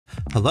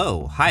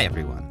Hi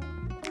everyone.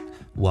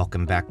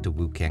 Welcome back to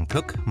Woo Can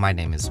Cook. My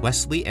name is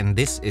Wesley, and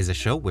this is a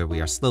show where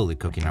we are slowly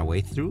cooking our way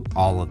through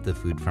all of the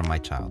food from my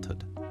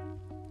childhood.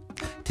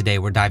 Today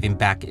we're diving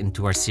back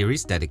into our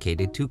series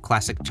dedicated to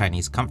classic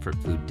Chinese comfort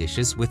food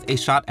dishes with a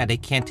shot at a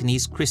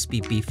Cantonese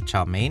crispy beef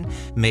chow mein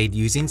made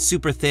using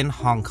super thin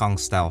Hong Kong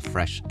style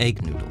fresh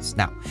egg noodles.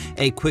 Now,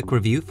 a quick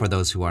review for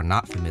those who are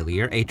not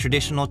familiar. A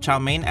traditional chow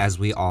mein, as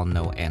we all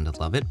know and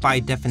love it, by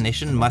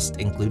definition must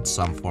include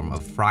some form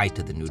of fry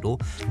to the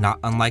noodle, not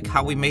unlike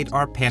how we made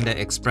our Panda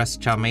Express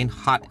chow mein,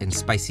 hot and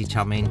spicy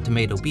chow mein,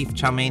 tomato beef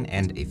chow mein,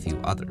 and a few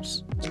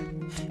others.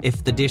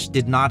 If the dish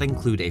did not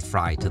include a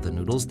fry to the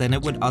noodles, then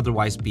it would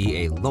otherwise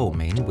be a lo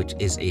mein, which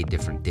is a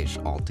different dish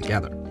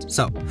altogether.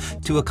 So,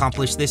 to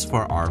accomplish this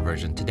for our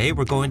version today,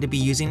 we're going to be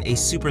using a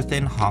super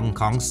thin Hong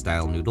Kong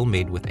style noodle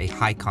made with a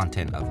high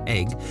content of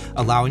egg,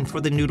 allowing for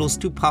the noodles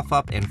to puff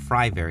up and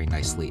fry very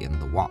nicely in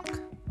the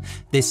wok.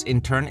 This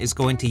in turn is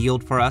going to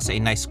yield for us a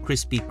nice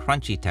crispy,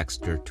 crunchy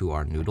texture to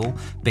our noodle.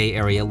 Bay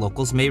Area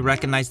locals may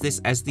recognize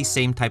this as the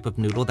same type of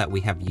noodle that we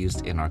have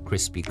used in our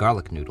crispy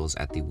garlic noodles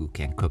at the Woo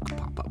Can Cook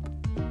pop-up.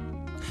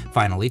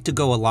 Finally, to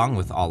go along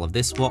with all of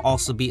this, we'll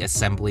also be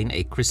assembling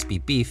a crispy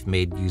beef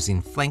made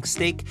using flank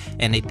steak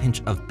and a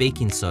pinch of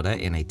baking soda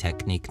in a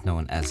technique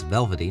known as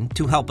velveting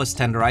to help us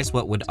tenderize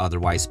what would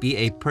otherwise be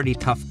a pretty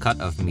tough cut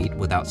of meat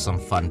without some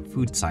fun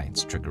food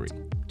science trickery.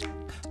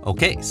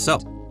 Okay, so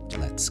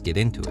let's get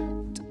into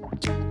it.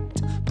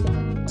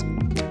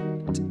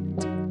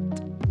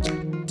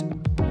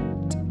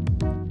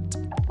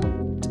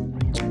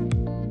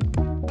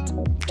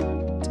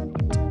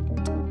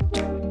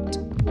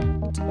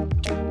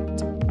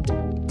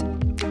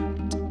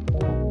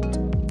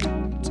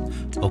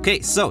 Okay,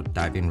 so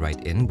diving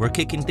right in, we're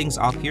kicking things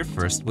off here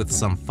first with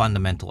some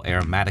fundamental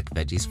aromatic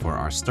veggies for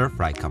our stir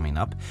fry coming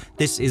up.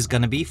 This is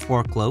going to be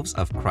 4 cloves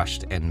of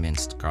crushed and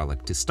minced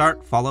garlic to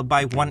start, followed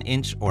by 1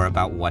 inch or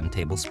about 1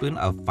 tablespoon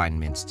of fine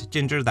minced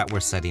ginger that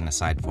we're setting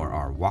aside for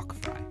our wok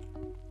fry.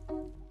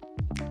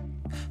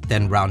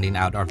 Then rounding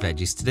out our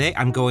veggies today,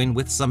 I'm going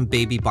with some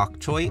baby bok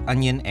choy,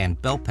 onion,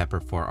 and bell pepper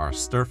for our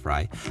stir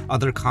fry.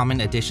 Other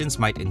common additions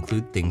might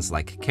include things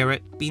like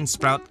carrot, bean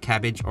sprout,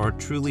 cabbage, or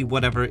truly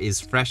whatever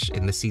is fresh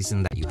in the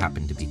season that you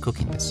happen to be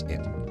cooking this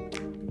in.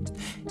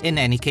 In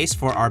any case,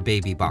 for our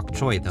baby bok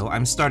choy though,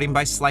 I'm starting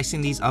by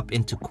slicing these up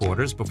into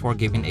quarters before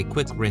giving a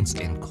quick rinse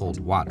in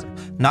cold water.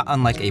 Not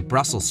unlike a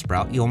Brussels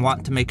sprout, you'll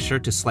want to make sure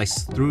to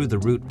slice through the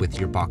root with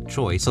your bok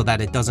choy so that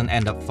it doesn't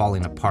end up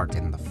falling apart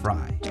in the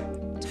fry.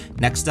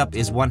 Next up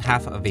is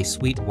 1/2 of a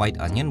sweet white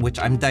onion, which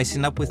I'm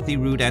dicing up with the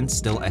root end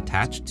still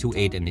attached to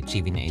aid in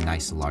achieving a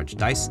nice large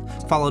dice,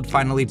 followed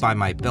finally by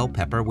my bell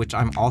pepper, which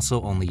I'm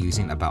also only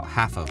using about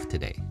half of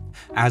today.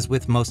 As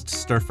with most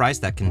stir fries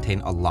that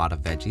contain a lot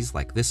of veggies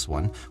like this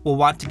one, we'll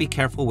want to be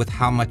careful with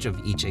how much of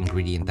each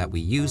ingredient that we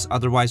use,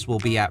 otherwise we'll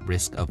be at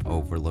risk of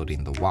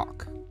overloading the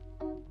wok.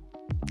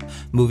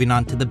 Moving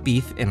on to the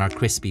beef in our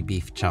crispy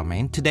beef chow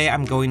mein, today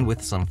I'm going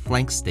with some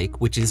flank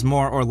steak, which is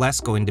more or less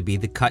going to be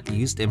the cut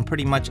used in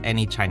pretty much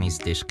any Chinese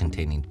dish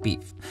containing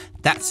beef.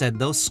 That said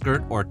though,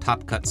 skirt or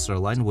top cut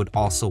sirloin would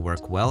also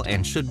work well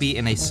and should be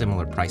in a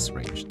similar price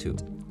range too.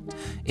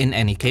 In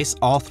any case,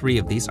 all 3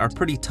 of these are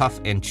pretty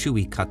tough and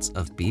chewy cuts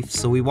of beef,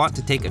 so we want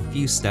to take a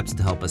few steps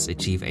to help us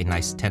achieve a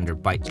nice tender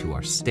bite to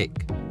our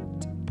steak.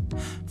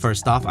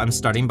 First off, I'm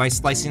starting by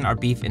slicing our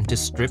beef into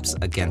strips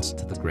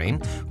against the grain,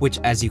 which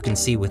as you can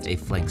see with a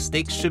flank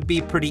steak should be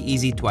pretty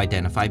easy to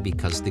identify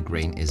because the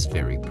grain is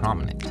very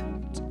prominent.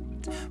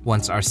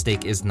 Once our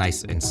steak is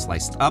nice and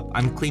sliced up,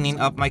 I'm cleaning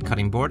up my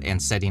cutting board and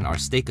setting our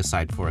steak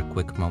aside for a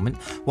quick moment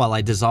while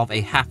I dissolve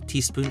a ½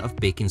 teaspoon of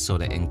baking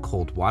soda in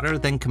cold water,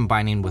 then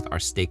combining with our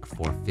steak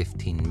for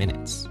 15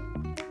 minutes.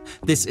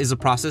 This is a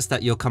process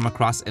that you'll come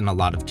across in a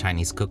lot of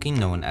Chinese cooking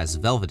known as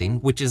velveting,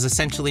 which is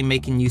essentially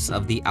making use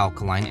of the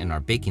alkaline in our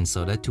baking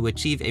soda to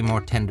achieve a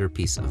more tender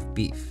piece of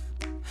beef.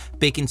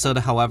 Baking soda,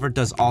 however,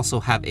 does also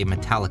have a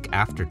metallic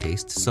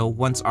aftertaste, so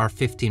once our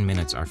 15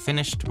 minutes are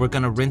finished, we're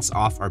going to rinse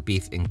off our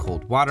beef in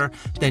cold water,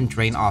 then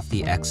drain off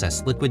the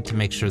excess liquid to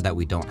make sure that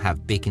we don't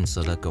have baking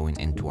soda going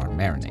into our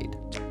marinade.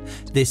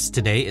 This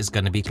today is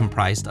going to be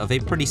comprised of a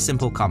pretty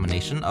simple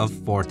combination of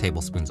 4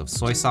 tablespoons of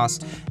soy sauce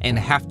and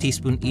a ½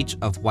 teaspoon each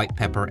of white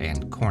pepper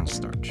and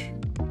cornstarch.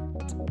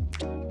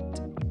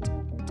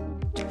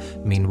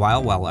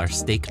 Meanwhile, while our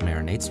steak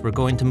marinates, we're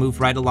going to move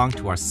right along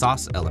to our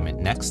sauce element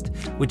next,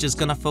 which is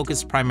going to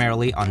focus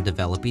primarily on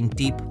developing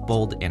deep,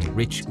 bold, and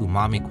rich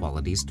umami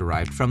qualities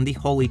derived from the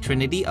holy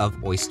trinity of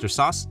oyster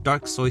sauce,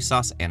 dark soy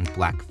sauce, and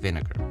black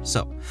vinegar.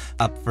 So,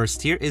 up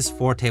first here is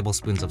 4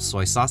 tablespoons of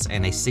soy sauce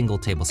and a single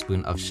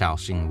tablespoon of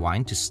Shaoxing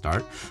wine to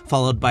start,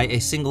 followed by a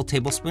single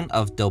tablespoon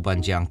of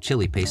doubanjiang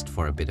chili paste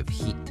for a bit of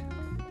heat.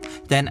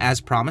 Then,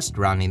 as promised,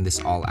 rounding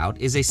this all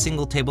out is a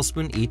single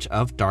tablespoon each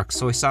of dark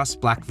soy sauce,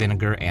 black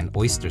vinegar, and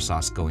oyster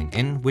sauce going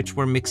in, which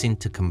we're mixing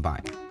to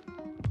combine.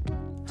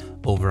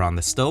 Over on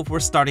the stove, we're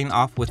starting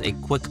off with a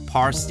quick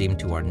par steam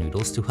to our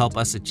noodles to help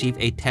us achieve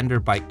a tender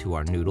bite to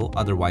our noodle,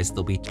 otherwise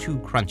they'll be too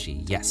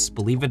crunchy. Yes,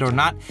 believe it or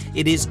not,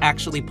 it is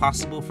actually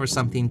possible for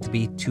something to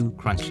be too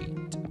crunchy.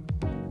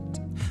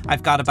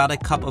 I've got about a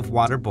cup of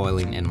water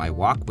boiling in my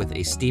wok with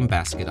a steam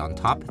basket on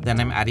top. Then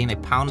I'm adding a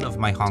pound of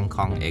my Hong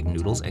Kong egg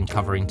noodles and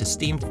covering to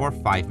steam for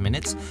 5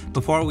 minutes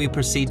before we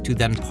proceed to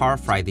then par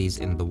fry these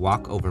in the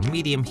wok over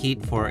medium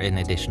heat for an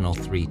additional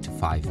 3 to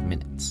 5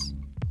 minutes.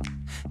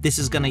 This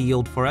is going to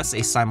yield for us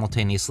a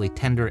simultaneously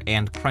tender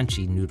and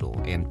crunchy noodle,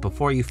 and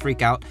before you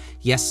freak out,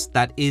 yes,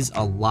 that is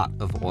a lot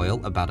of oil,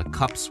 about a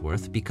cup's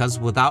worth, because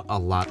without a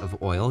lot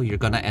of oil, you're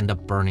going to end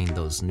up burning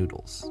those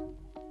noodles.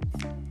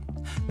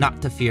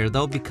 Not to fear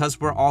though, because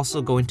we're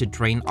also going to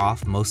drain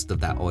off most of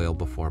that oil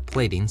before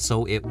plating,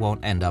 so it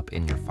won't end up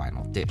in your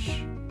final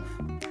dish.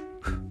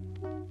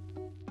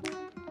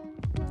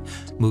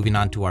 Moving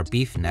on to our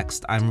beef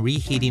next, I'm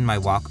reheating my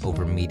wok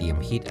over medium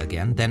heat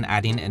again, then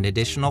adding an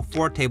additional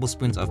 4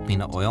 tablespoons of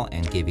peanut oil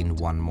and giving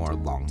 1 more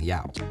long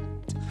yao.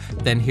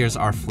 Then here's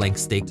our flank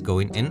steak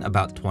going in,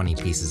 about 20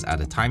 pieces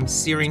at a time,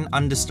 searing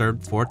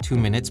undisturbed for 2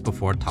 minutes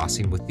before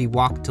tossing with the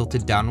wok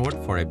tilted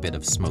downward for a bit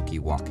of smoky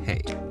wok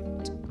hay.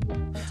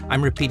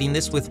 I'm repeating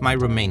this with my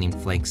remaining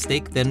flank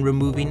steak, then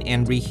removing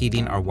and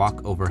reheating our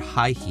wok over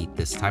high heat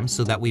this time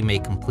so that we may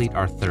complete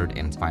our third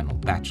and final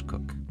batch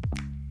cook.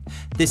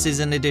 This is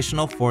an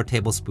additional 4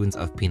 tablespoons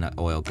of peanut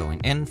oil going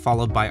in,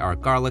 followed by our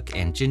garlic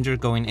and ginger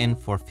going in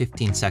for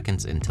 15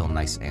 seconds until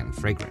nice and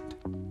fragrant.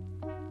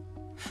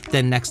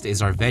 Then next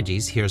is our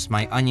veggies. Here's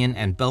my onion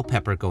and bell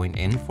pepper going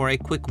in for a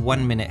quick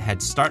 1-minute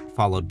head start,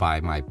 followed by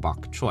my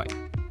bok choy.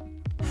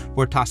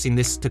 We're tossing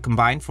this to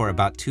combine for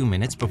about 2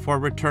 minutes before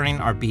returning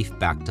our beef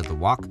back to the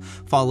wok,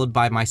 followed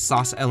by my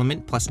sauce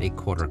element plus a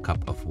 1/4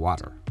 cup of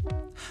water.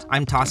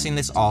 I'm tossing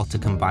this all to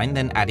combine,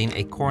 then adding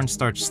a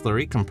cornstarch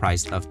slurry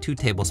comprised of 2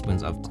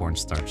 tablespoons of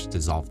cornstarch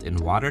dissolved in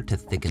water to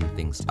thicken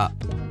things up.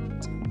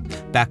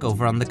 Back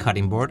over on the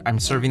cutting board, I'm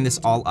serving this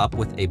all up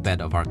with a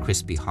bed of our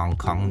crispy Hong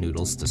Kong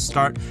noodles to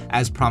start.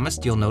 As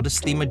promised, you'll notice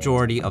the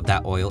majority of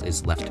that oil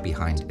is left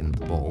behind in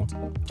the bowl.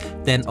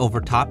 Then over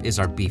top is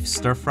our beef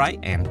stir fry,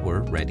 and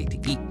we're ready to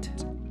eat.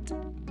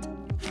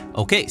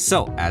 Okay,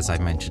 so as I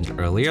mentioned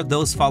earlier,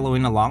 those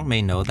following along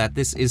may know that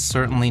this is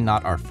certainly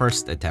not our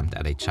first attempt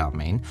at a chow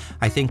mein.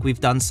 I think we've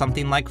done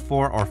something like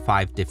 4 or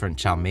 5 different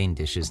chow mein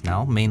dishes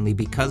now, mainly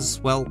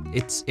because, well,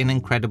 it's an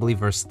incredibly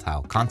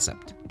versatile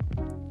concept.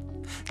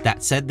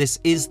 That said, this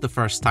is the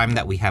first time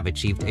that we have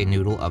achieved a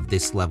noodle of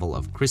this level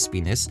of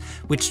crispiness,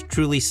 which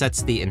truly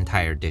sets the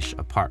entire dish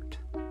apart.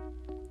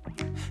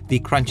 The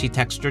crunchy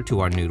texture to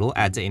our noodle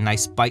adds a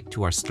nice bite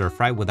to our stir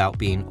fry without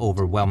being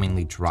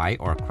overwhelmingly dry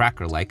or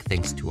cracker-like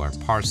thanks to our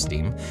par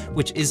steam,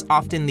 which is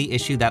often the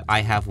issue that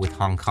I have with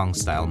Hong Kong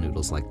style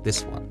noodles like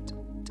this one.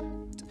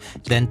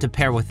 Then to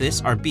pair with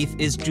this, our beef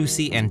is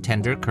juicy and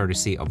tender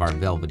courtesy of our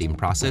velveting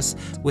process,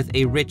 with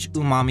a rich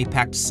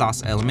umami-packed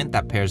sauce element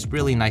that pairs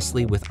really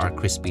nicely with our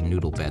crispy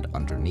noodle bed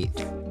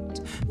underneath.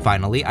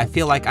 Finally, I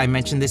feel like I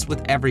mention this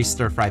with every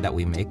stir fry that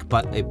we make,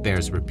 but it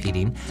bears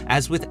repeating.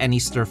 As with any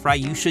stir fry,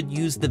 you should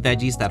use the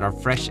veggies that are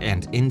fresh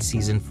and in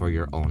season for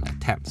your own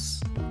attempts.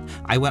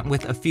 I went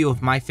with a few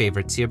of my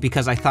favorites here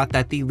because I thought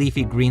that the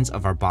leafy greens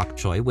of our bok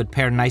choy would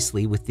pair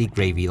nicely with the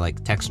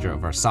gravy-like texture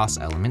of our sauce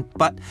element,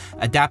 but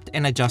adapt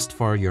and adjust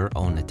for your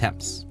own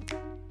attempts.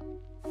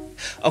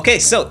 Okay,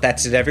 so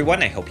that's it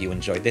everyone. I hope you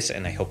enjoyed this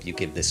and I hope you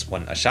give this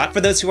one a shot.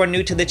 For those who are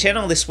new to the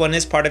channel, this one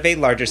is part of a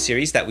larger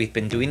series that we've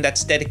been doing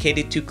that's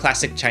dedicated to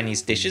classic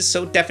Chinese dishes,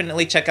 so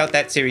definitely check out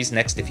that series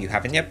next if you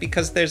haven't yet,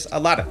 because there's a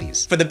lot of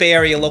these. For the Bay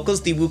Area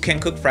locals, the Wu Can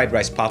Cook Fried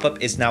Rice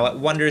pop-up is now at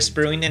Wondrous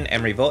Brewing in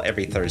Emeryville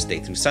every Thursday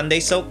through Sunday,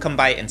 so come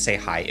by and say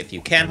hi if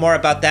you can. More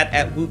about that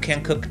at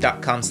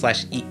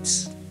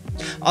wucancook.com/eats.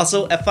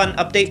 Also, a fun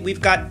update,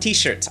 we've got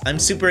t-shirts. I'm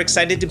super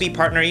excited to be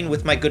partnering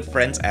with my good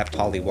friends at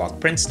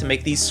Pollywog Prints to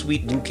make these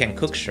sweet Wu Can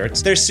Cook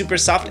shirts. They're super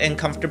soft and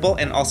comfortable,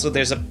 and also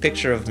there's a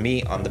picture of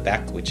me on the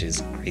back, which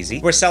is crazy.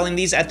 We're selling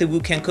these at the Wu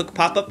Can Cook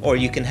pop-up, or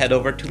you can head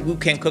over to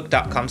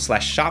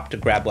wucancook.com/shop to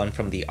grab one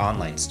from the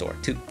online store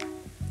too.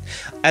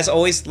 As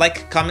always,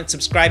 like, comment,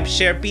 subscribe,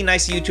 share, be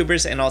nice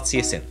YouTubers, and I'll see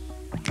you soon.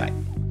 Bye.